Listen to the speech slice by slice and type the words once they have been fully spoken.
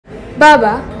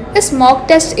Baba, is mock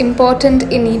test important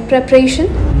in NEET preparation?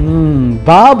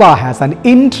 Baba has an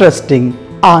interesting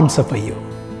answer for you.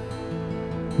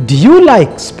 Do you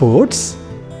like sports?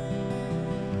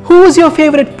 Who is your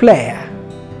favorite player?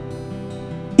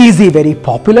 Is he very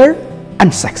popular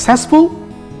and successful?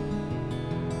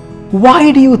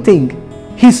 Why do you think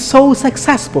he's so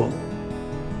successful?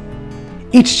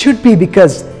 It should be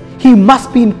because he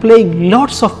must be playing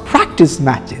lots of practice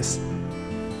matches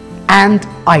and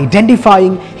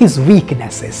identifying his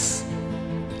weaknesses.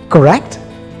 Correct?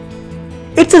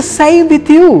 It's the same with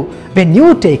you when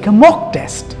you take a mock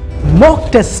test.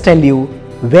 Mock tests tell you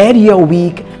where you're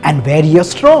weak and where you're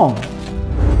strong.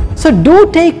 So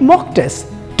do take mock tests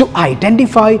to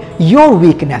identify your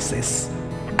weaknesses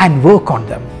and work on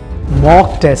them.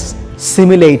 Mock tests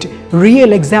simulate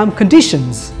real exam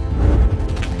conditions,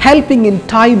 helping in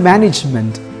time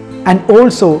management and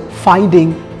also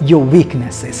finding your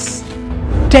weaknesses.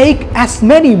 Take as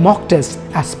many mock tests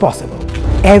as possible.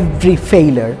 Every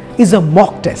failure is a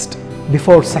mock test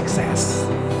before success.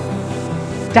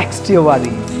 Text your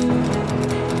worries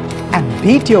and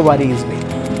beat your worries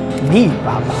with NEET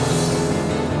BABA.